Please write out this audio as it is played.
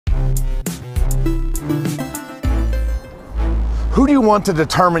Who do you want to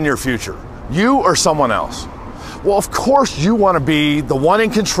determine your future? You or someone else? Well, of course you want to be the one in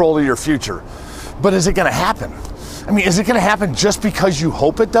control of your future, but is it going to happen? I mean, is it going to happen just because you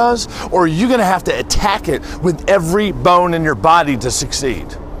hope it does? Or are you going to have to attack it with every bone in your body to succeed?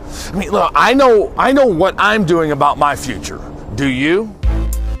 I mean, look, I know what I'm doing about my future. Do you?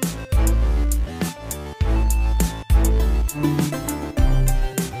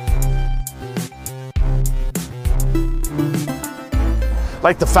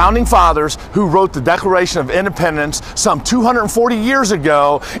 Like the founding fathers who wrote the Declaration of Independence some 240 years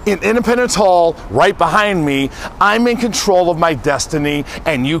ago in Independence Hall right behind me, I'm in control of my destiny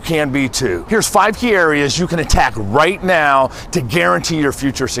and you can be too. Here's 5 key areas you can attack right now to guarantee your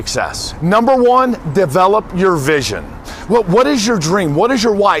future success. Number 1, develop your vision. What is your dream? What is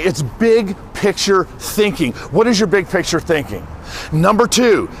your why? It's big picture thinking. What is your big picture thinking? Number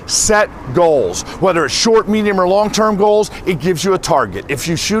 2, set goals. Whether it's short, medium, or long-term goals, it gives you a target. If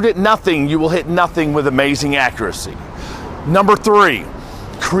you shoot at nothing, you will hit nothing with amazing accuracy. Number 3,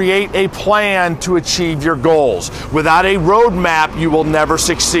 create a plan to achieve your goals. Without a roadmap, you will never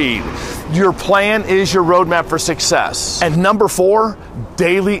succeed. Your plan is your roadmap for success. And number 4,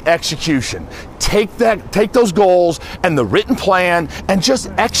 daily execution. Take those goals and the written plan and just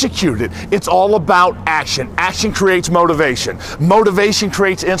execute it. It's all about action. Action creates motivation. Motivation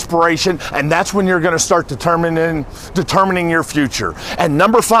creates inspiration, and that's when you're going to start determining your future. And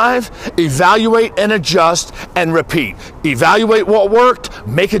number 5, evaluate and adjust and repeat. Evaluate what worked,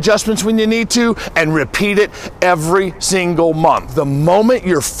 make adjustments when you need to, and repeat it every single month. The moment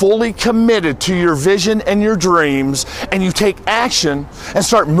you're fully committed to your vision and your dreams, and you take action and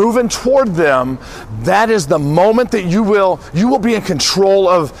start moving toward them, that is the moment that you will be in control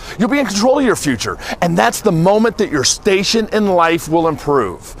of your future. And that's the moment that your station in life will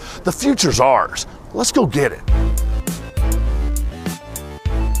improve. The future's ours. Let's go get it.